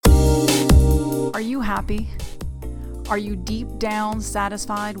Are you happy? Are you deep down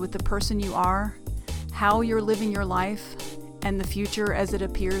satisfied with the person you are, how you're living your life, and the future as it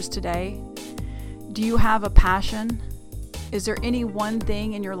appears today? Do you have a passion? Is there any one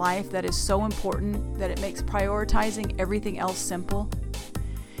thing in your life that is so important that it makes prioritizing everything else simple?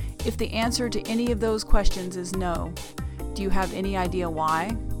 If the answer to any of those questions is no, do you have any idea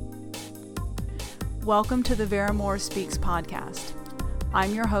why? Welcome to the Veramore Speaks podcast.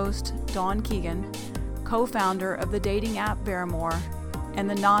 I'm your host, Dawn Keegan, co-founder of the dating app Veramore and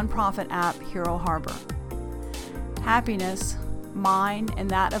the nonprofit app Hero Harbor. Happiness, mine and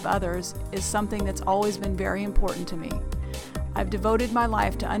that of others, is something that's always been very important to me. I've devoted my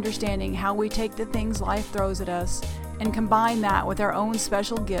life to understanding how we take the things life throws at us and combine that with our own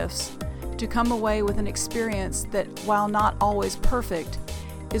special gifts to come away with an experience that, while not always perfect,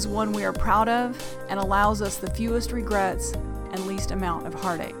 is one we are proud of and allows us the fewest regrets and least amount of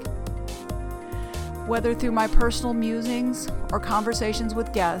heartache. Whether through my personal musings or conversations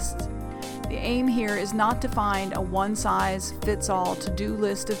with guests, the aim here is not to find a one-size-fits-all to-do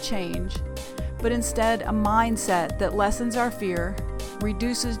list of change, but instead a mindset that lessens our fear,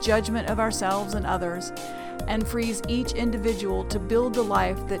 reduces judgment of ourselves and others, and frees each individual to build the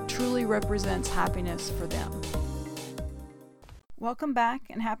life that truly represents happiness for them. Welcome back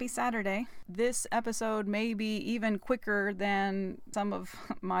and happy Saturday. This episode may be even quicker than some of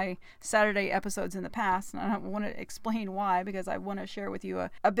my Saturday episodes in the past, and I want to explain why, because I want to share with you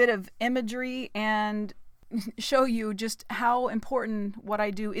a bit of imagery and show you just how important what I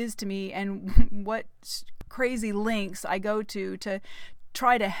do is to me and what crazy lengths I go to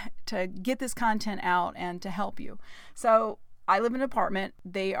try to get this content out and to help you. So I live in an apartment.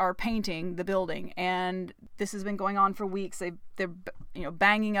 They are painting the building, and this has been going on for weeks. They're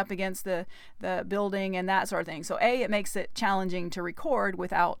banging up against the building and that sort of thing. So it makes it challenging to record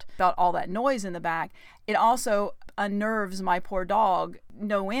without all that noise in the back. It also unnerves my poor dog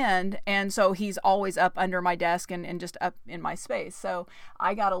no end, and so he's always up under my desk and just up in my space. So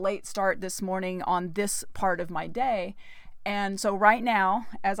I got a late start this morning on this part of my day. And so right now,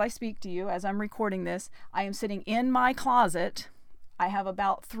 as I speak to you, as I'm recording this, I am sitting in my closet. I have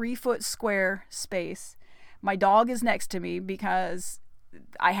about 3 foot square space. My dog is next to me because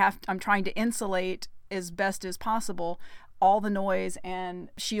I'm trying to insulate as best as possible all the noise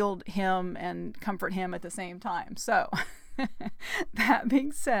and shield him and comfort him at the same time. So that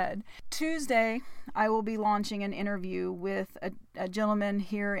being said, Tuesday, I will be launching an interview with a gentleman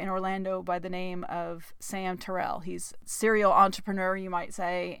here in Orlando by the name of Sam Terrell. He's a serial entrepreneur, you might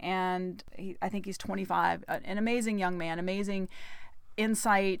say, and I think he's 25, an amazing young man, amazing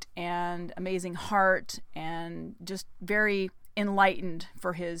insight and amazing heart, and just very enlightened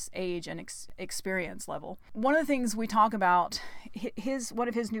for his age and experience level. One of the things we talk about, one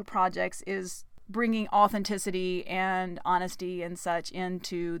of his new projects is bringing authenticity and honesty and such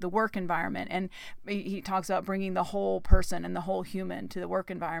into the work environment. And he talks about bringing the whole person and the whole human to the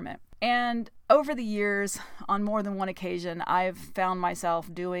work environment. And over the years, on more than one occasion, I've found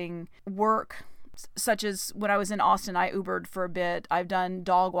myself doing work such as when I was in Austin, I Ubered for a bit. I've done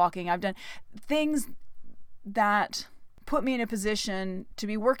dog walking. I've done things that put me in a position to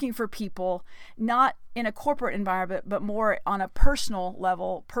be working for people, not in a corporate environment, but more on a personal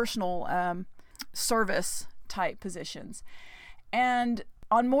level, service type positions. And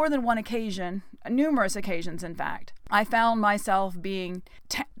on more than one occasion, numerous occasions in fact, I found myself being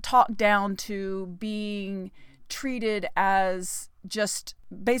talked down to being treated as just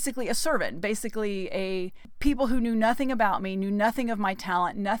basically a servant, basically people who knew nothing about me, knew nothing of my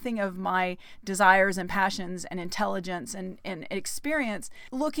talent, nothing of my desires and passions and intelligence and experience,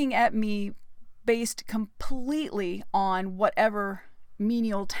 looking at me based completely on whatever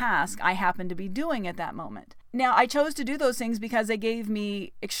menial task I happened to be doing at that moment. Now, I chose to do those things because they gave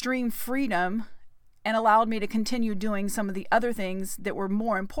me extreme freedom and allowed me to continue doing some of the other things that were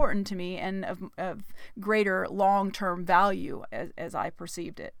more important to me and of greater long-term value as I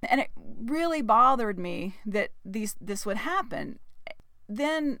perceived it. And it really bothered me that this would happen.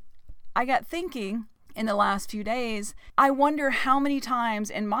 Then I got thinking in the last few days, I wonder how many times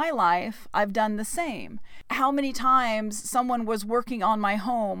in my life I've done the same. How many times someone was working on my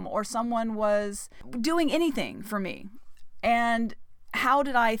home or someone was doing anything for me. And how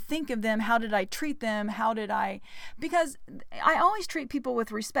did I think of them? How did I treat them? Because I always treat people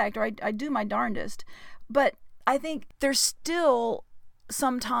with respect, or I do my darndest, but I think there's still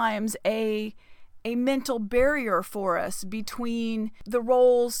sometimes a mental barrier for us between the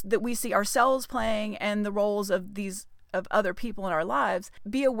roles that we see ourselves playing and the roles of other people in our lives.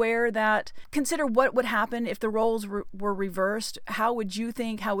 Be aware that, consider what would happen if the roles were reversed. How would you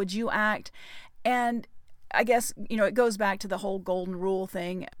think? How would you act? And I guess, it goes back to the whole golden rule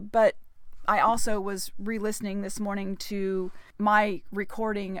thing, but I also was re-listening this morning to my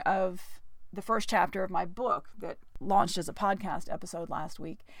recording of the first chapter of my book that launched as a podcast episode last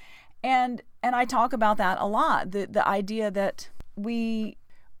week. And I talk about that a lot, the idea that we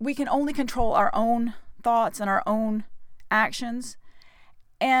can only control our own thoughts and our own actions.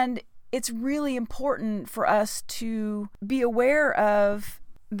 And it's really important for us to be aware of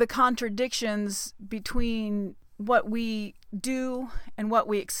the contradictions between what we do and what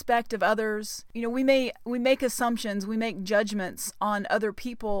we expect of others. We make assumptions, we make judgments on other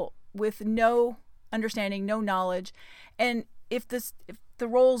people with no understanding, no knowledge. And if the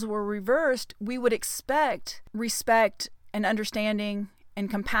roles were reversed, we would expect respect and understanding and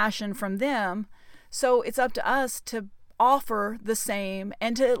compassion from them. So it's up to us to offer the same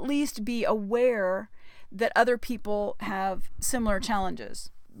and to at least be aware that other people have similar challenges.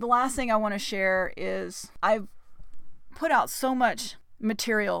 The last thing I want to share is I've put out so much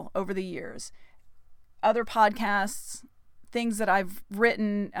material over the years, other podcasts, things that I've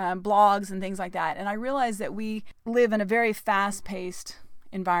written, blogs and things like that. And I realize that we live in a very fast-paced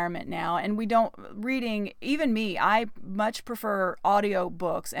environment now, and reading, even me, I much prefer audio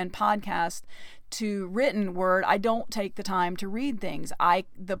books and podcasts to written word. I don't take the time to read things.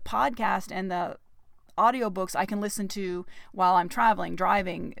 The podcast and the audiobooks I can listen to while I'm traveling,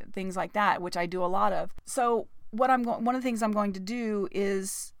 driving, things like that, which I do a lot of. So one of the things I'm going to do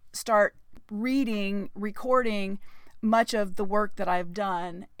is start recording much of the work that I've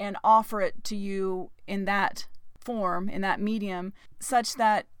done and offer it to you in that form, in that medium, such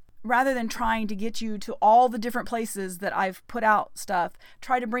that rather than trying to get you to all the different places that I've put out stuff,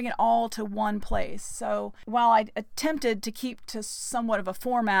 try to bring it all to one place. So while I attempted to keep to somewhat of a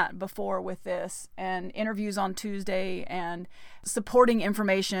format before with this, and interviews on Tuesday and supporting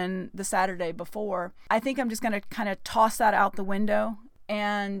information the Saturday before, I think I'm just going to kind of toss that out the window.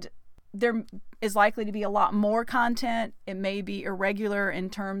 And there is likely to be a lot more content. It may be irregular in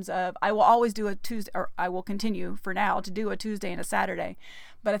terms of, I will always do a Tuesday, or I will continue for now to do a Tuesday and a Saturday.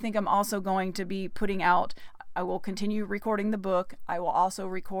 But I think I'm also going to be putting out, I will continue recording the book. I will also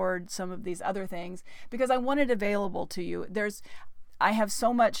record some of these other things because I want it available to you. I have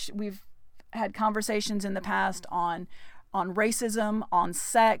so much, we've had conversations in the past on racism, on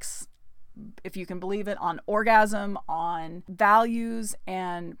sex, if you can believe it, on orgasm, on values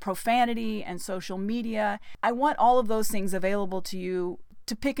and profanity and social media. I want all of those things available to you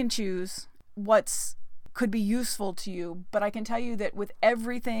to pick and choose what's could be useful to you. But I can tell you that with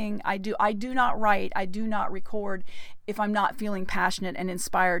everything I do not write, I do not record if I'm not feeling passionate and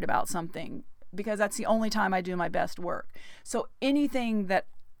inspired about something, because that's the only time I do my best work. So anything that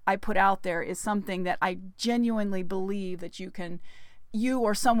I put out there is something that I genuinely believe that you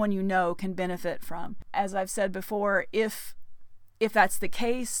or someone you know can benefit from. As I've said before, if that's the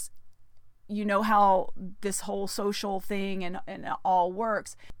case, you know how this whole social thing and it all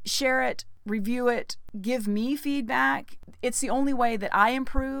works. Share it, review it, give me feedback. It's the only way that I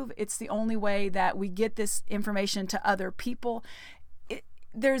improve. It's the only way that we get this information to other people.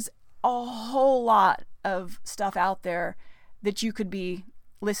 There's a whole lot of stuff out there that you could be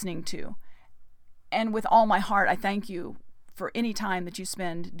listening to. And with all my heart, I thank you for any time that you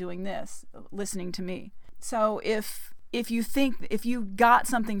spend doing this, listening to me. So if you got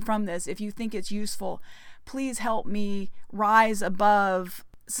something from this, if you think it's useful, please help me rise above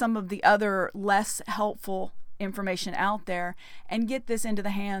some of the other less helpful information out there and get this into the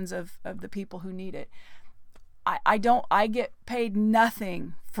hands of the people who need it. I get paid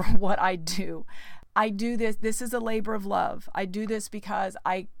nothing for what I do. I do this is a labor of love. I do this because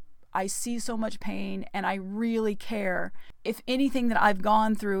I see so much pain and I really care. If anything that I've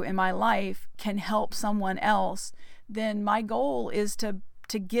gone through in my life can help someone else, then my goal is to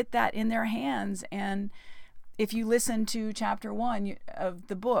get that in their hands. And if you listen to chapter 1 of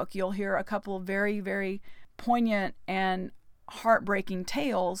the book, you'll hear a couple of very, very poignant and heartbreaking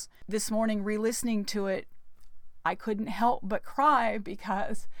tales. This morning, re-listening to it, I couldn't help but cry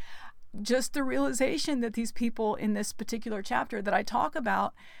because just the realization that these people in this particular chapter that I talk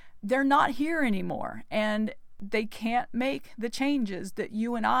about, they're not here anymore, and they can't make the changes that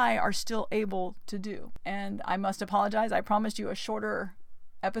you and I are still able to do. And I must apologize. I promised you a shorter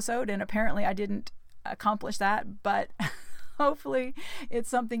episode, and apparently I didn't accomplish that, but hopefully it's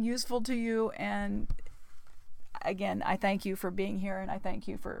something useful to you. And again, I thank you for being here, and I thank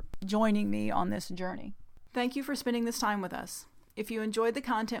you for joining me on this journey. Thank you for spending this time with us. If you enjoyed the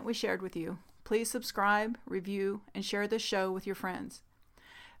content we shared with you, please subscribe, review, and share this show with your friends.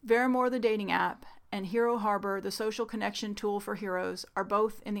 Veramore, the dating app, and Hero Harbor, the social connection tool for heroes, are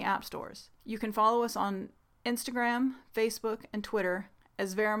both in the app stores. You can follow us on Instagram, Facebook, and Twitter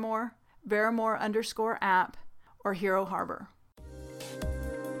as Verimour, Verimour_app, or Hero Harbor.